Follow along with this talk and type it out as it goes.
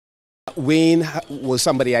Wayne was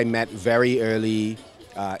somebody I met very early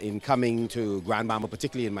in coming to Grand Bahama,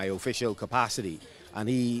 particularly in my official capacity. And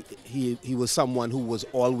he was someone who was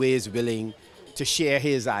always willing to share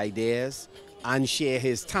his ideas and share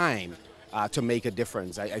his time to make a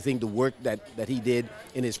difference. I think the work that he did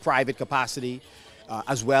in his private capacity,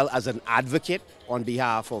 as well as an advocate on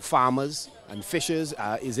behalf of farmers and fishers,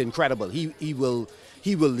 is incredible. He will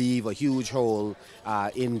leave a huge hole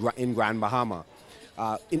in Grand Bahama.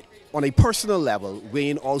 On a personal level,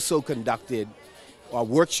 Wayne also conducted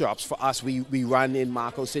workshops for us. We run in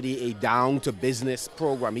Marco City a down to business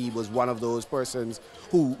program. He was one of those persons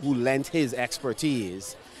who lent his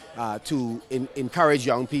expertise to encourage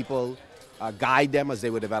young people, guide them as they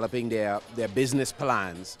were developing their business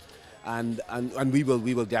plans. And we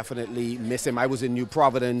will definitely miss him. I was in New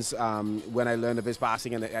Providence when I learned of his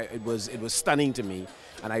passing, and it was stunning to me.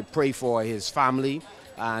 And I pray for his family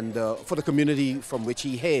and for the community from which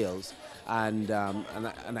he hails, and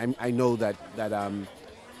I know that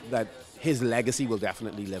his legacy will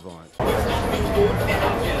definitely live on.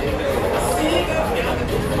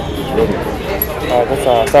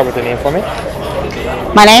 Let's start with the name for me.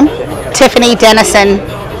 My name? Tiffany Dennison.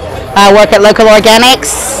 I work at Local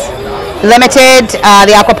Organics Limited,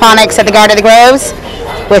 the aquaponics at the Garden of the Groves,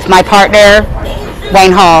 with my partner,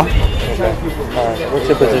 Wayne Hall. What's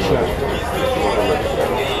your position?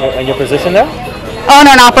 And your position there?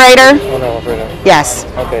 Owner and operator. Owner and operator. Yes.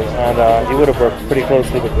 Okay, and you would have worked pretty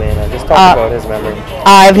closely with Wayne. Just talk about his memory.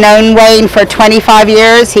 I've known Wayne for 25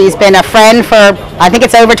 years. He's been a friend for, I think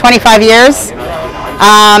it's over 25 years.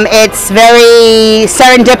 It's very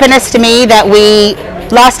serendipitous to me that we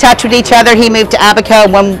lost touch with each other. He moved to Abaco.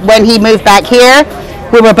 When he moved back here,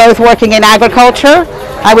 we were both working in agriculture.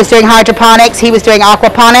 I was doing hydroponics, he was doing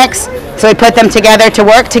aquaponics, so we put them together to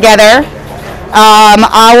work together.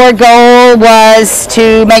 Our goal was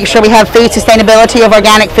to make sure we have food sustainability of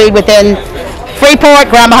organic food within Freeport,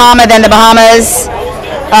 Grand Bahama, then the Bahamas.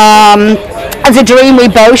 As a dream we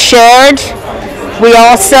both shared. We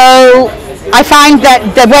also, I find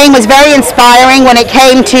that Wayne was very inspiring when it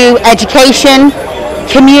came to education,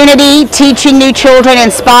 community, teaching new children,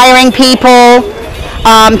 inspiring people,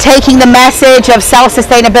 taking the message of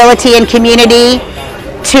self-sustainability and community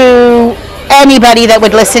to anybody that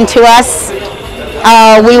would listen to us.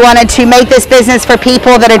 We wanted to make this business for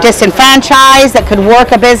people that are disenfranchised, that could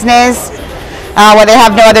work a business, where they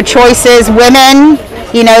have no other choices. Women,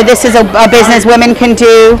 you know, this is a business women can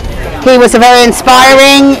do. He was a very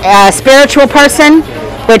inspiring, spiritual person,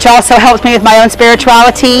 which also helps me with my own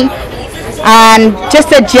spirituality. And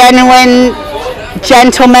just a genuine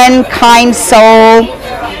gentleman, kind soul,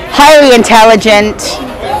 highly intelligent,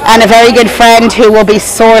 and a very good friend who will be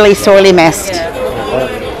sorely, sorely missed.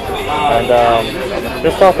 And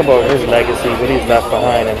let's talk about his legacy, what he's left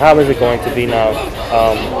behind, and how is it going to be now,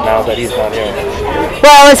 now that he's not here?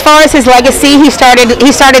 Well, as far as his legacy, he started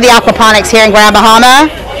the aquaponics here in Grand Bahama.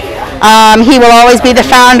 He will always be the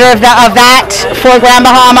founder of that for Grand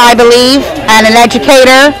Bahama, I believe, and an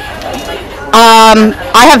educator.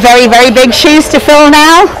 I have very, very big shoes to fill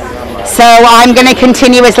now, so I'm going to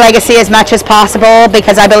continue his legacy as much as possible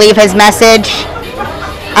because I believe his message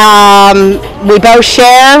we both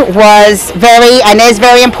share was very and is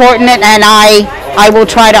very important, and I will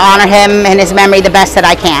try to honor him and his memory the best that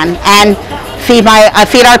I can and feed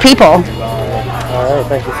our people. All right,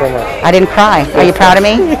 thank you so much. I didn't cry. Are you proud of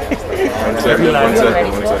me? One second.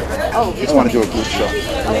 Oh, just want to do a group shot.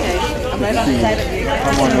 Okay, I'm right on the side of you.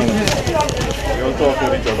 Come on in. You're talking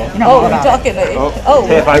to each other. Oh, we're talking to you. Oh.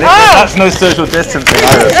 That's no social distancing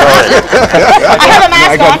either, sorry. I have a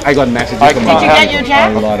mask on. I got messages from Did you get your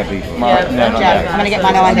jab? a lot of people. Yeah, no jab. I'm going to get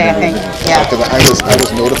mine on Monday, I think. Yeah. I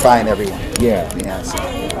was notifying everyone. Yeah, Yeah, so.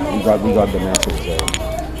 we got the message.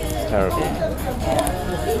 Terrible.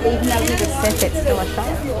 Even though he was sick, it's still a shock.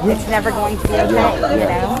 It's never going to be okay, you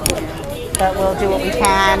know? But we'll do what we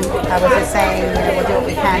can. I was just saying, you know, we'll do what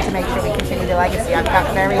we can to make sure we continue the legacy. I've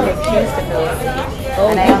got very big shoes to fill,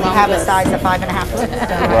 and I only have a size of 5.5.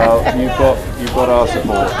 Well, you've got our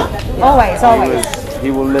support. Always. He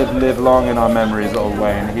will live long in our memories, old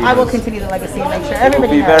Wayne. I will continue the legacy and make sure It will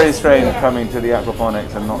everybody be knows. very strange coming to the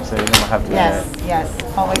aquaponics and not seeing him. I have to admit.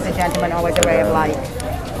 Yes. Always a gentleman, always a ray of light.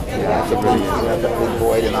 Yeah, that's a big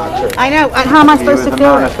boy in our church. I know. And how am I He was supposed a to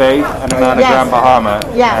feel man of it? faith and a man of Yes. Grand Bahama.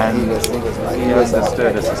 Yeah. And He he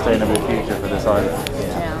understood a sustainable future for this island.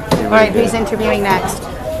 All right, who's interviewing next?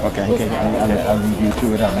 Okay. I'll lead you to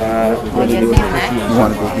it. You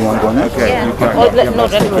want to go next? Okay. No,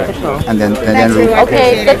 that's official. And then Rupert.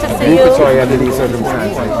 Okay, good to see you. Sorry, under these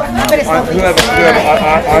circumstances. I'm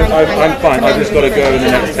fine. I just got to go in the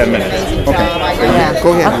next 10 minutes. Okay. Yeah.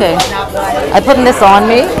 Go ahead. Okay. I putting this on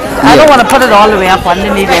me. I don't want to put it all the way up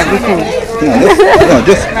underneath everything. No,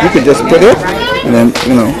 you could just put it, and then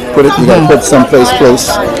put it. You got to put someplace close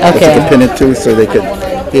that you can pin it to, so they could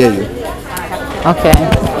hear you. Okay.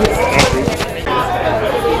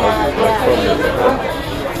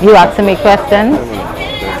 You asking me questions?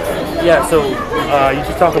 Yeah, so you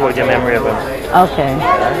just talk about your memory of him. Okay.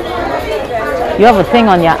 You have a thing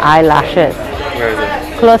on your eyelashes. Where is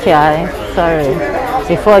it? Close your eye. Sorry.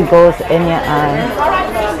 Before it goes in your eye.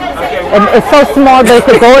 It's so small that it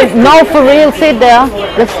could go in. No, for real, see there.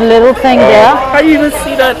 This little thing there. How do you even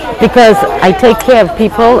see that? Because I take care of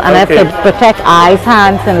people and I have to protect eyes,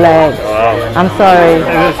 hands, and legs. Wow. I'm sorry.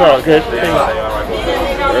 It's all good.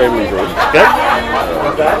 Good?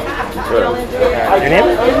 Your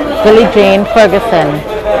name? Billie Jane Ferguson.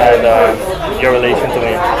 And your relation to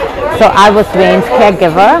me? So I was Wayne's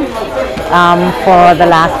caregiver for the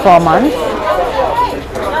last 4 months.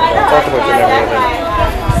 Talk about your memory of him.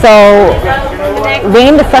 So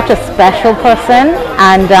Wayne is such a special person,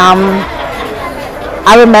 and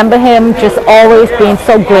I remember him just always being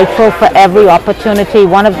so grateful for every opportunity.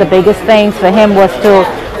 One of the biggest things for him was to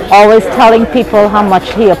always telling people how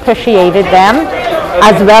much he appreciated them,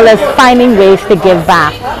 as well as finding ways to give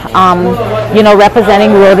back.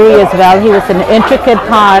 Representing Rotary as well, he was an intricate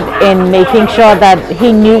part in making sure that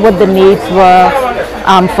he knew what the needs were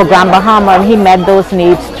for Grand Bahama, and he met those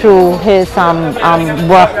needs through his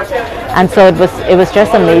work. And so it was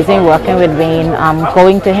just amazing working with Wayne,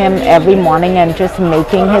 going to him every morning and just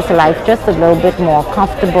making his life just a little bit more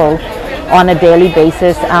comfortable on a daily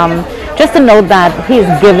basis. Just to know that he's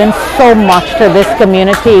given so much to this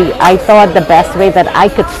community, I thought the best way that I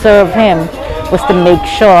could serve him was to make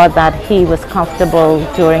sure that he was comfortable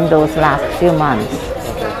during those last few months.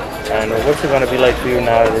 Okay. And what's it going to be like for you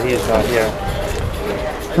now that he's not here?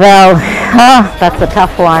 Well, that's a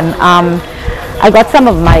tough one. I got some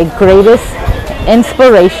of my greatest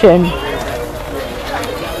inspiration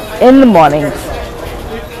in the mornings,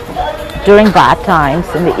 during bath times,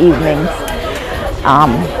 in the evenings,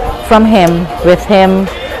 from him, with him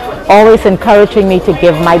always encouraging me to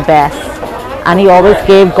give my best. And he always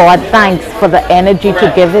gave God thanks for the energy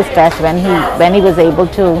to give his best when he was able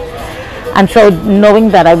to. And so knowing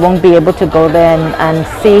that I won't be able to go there and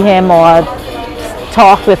see him or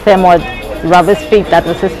talk with him or rub his feet, that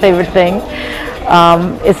was his favorite thing,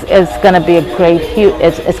 it's going to be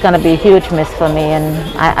it's going to be a huge miss for me, and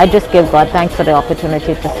I just give God thanks for the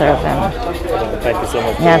opportunity to serve him. Thank you so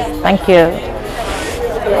much. Yes, thank you.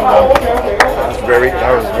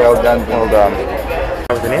 That was well done. What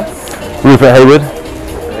was your name? Rupert Hayward.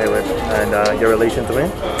 Hayward. And your relation to me?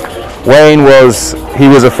 Wayne was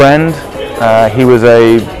a friend. He was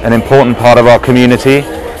an important part of our community,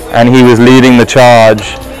 and he was leading the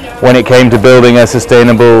charge when it came to building a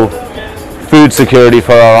sustainable food security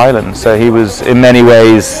for our island. So he was in many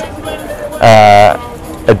ways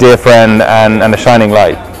a dear friend and a shining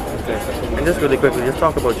light. Okay. And just really quickly, just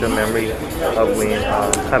talk about your memory of Wayne,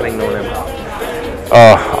 having known him.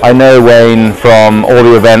 I know Wayne from all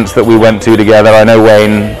the events that we went to together. I know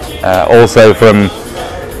Wayne also from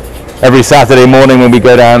every Saturday morning when we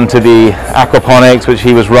go down to the aquaponics, which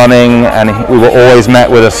he was running, and we were always met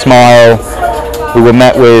with a smile. We were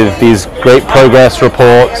met with these great progress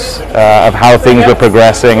reports of how things were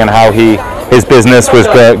progressing and how his business was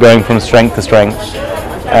going from strength to strength.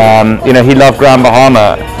 He loved Grand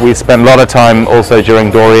Bahama. We spent a lot of time also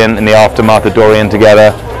during Dorian, in the aftermath of Dorian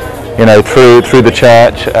together. Through the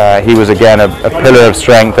church, he was again a pillar of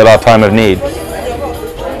strength at our time of need.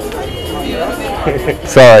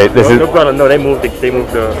 Sorry, this is. No problem. No, they moved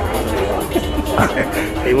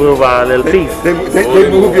our little piece. They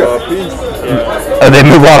move your piece. Yeah. Oh, they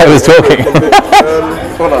moved while I was talking.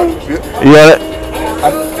 Hold on. You want it?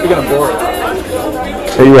 You're gonna bore it.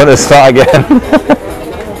 So you want to start again?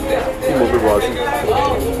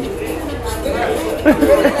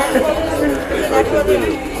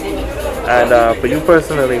 And for you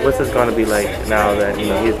personally, what's this going to be like now that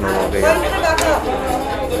he's no longer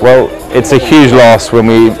here? Well, it's a huge loss when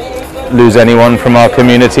we lose anyone from our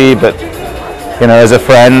community, but as a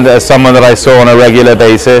friend, as someone that I saw on a regular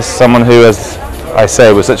basis, someone who, as I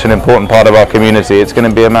say, was such an important part of our community, it's going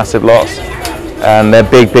to be a massive loss. And they're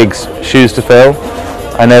big, big shoes to fill.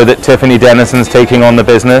 I know that Tiffany Dennison's taking on the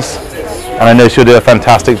business, and I know she'll do a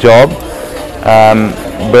fantastic job.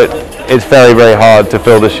 But it's very, very hard to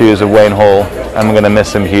fill the shoes of Wayne Hall, and we're going to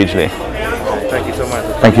miss him hugely. Thank you so much.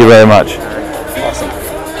 Thank you very much. Awesome.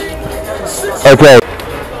 Okay.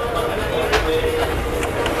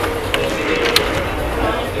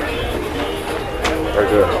 Very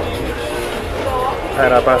good.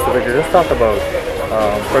 And Pastor Victor, just talk about,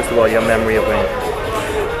 first of all, your memory of Wayne.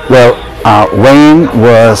 Well, Wayne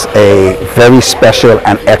was a very special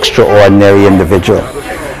and extraordinary individual.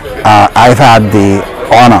 I've had the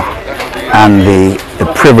honor and the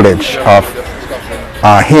privilege of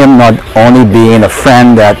him not only being a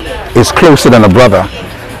friend that is closer than a brother,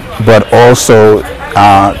 but also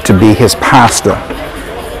to be his pastor.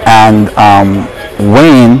 And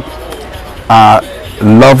Wayne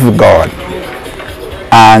loved God,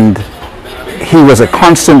 and he was a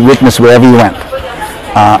constant witness wherever he went.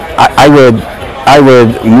 I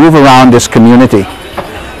would move around this community,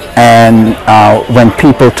 and when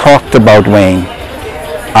people talked about Wayne,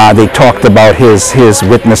 they talked about his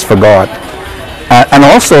witness for God. And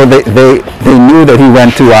also they knew that he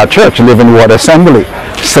went to our church, Living Water Assembly.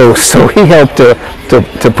 So he helped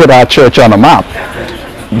to put our church on a map.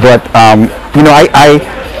 But you know,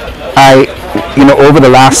 I you know, over the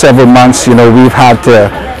last several months, you know, we've had to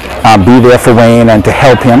be there for Wayne and to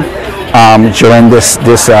help him during this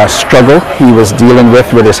struggle he was dealing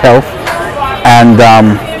with his health. And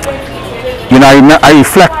you know, I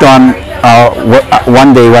reflect on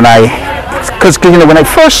one day when because you know, when I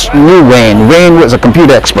first knew Wayne was a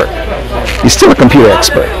computer expert. He's still a computer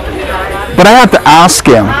expert. But I had to ask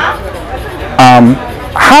him,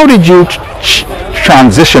 how did you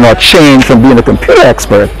transition or change from being a computer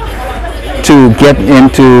expert to get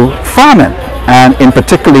into farming, and in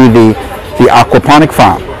particularly the aquaponic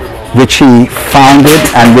farm, which he founded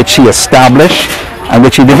and which he established and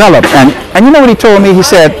which he developed. And you know what he told me? He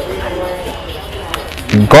said,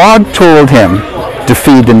 God told him to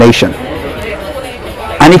feed the nation.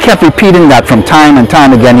 And he kept repeating that from time and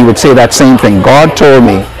time again. He would say that same thing. God told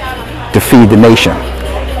me to feed the nation.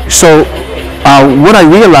 So what I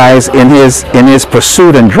realized in his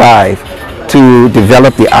pursuit and drive to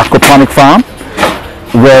develop the aquaponic farm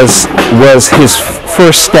was his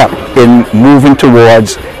first step in moving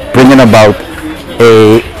towards bringing about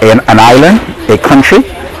an island, a country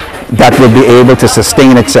that would be able to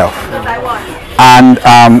sustain itself. And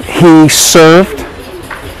he served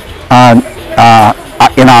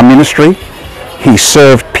in our ministry. He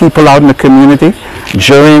served people out in the community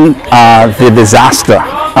during the disaster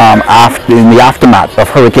in the aftermath of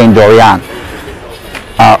Hurricane Dorian.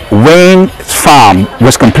 Wayne's farm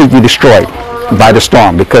was completely destroyed by the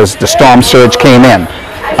storm because the storm surge came in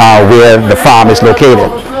where the farm is located.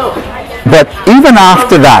 But even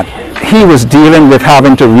after that, he was dealing with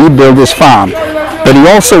having to rebuild his farm. But he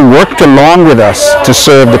also worked along with us to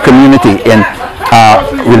serve the community in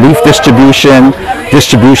relief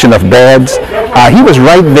distribution of beds. He was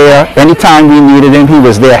right there anytime we needed him. He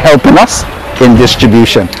was there helping us in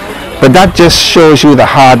distribution. But that just shows you the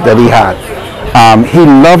heart that he had. He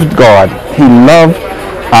loved God. He loved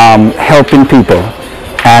helping people,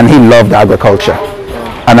 and he loved agriculture.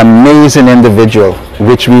 An amazing individual,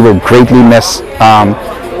 which we will greatly miss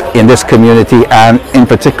in this community and in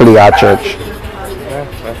particularly our church. Yeah,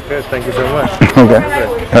 that's good. Thank you so much. Okay.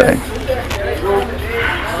 All right.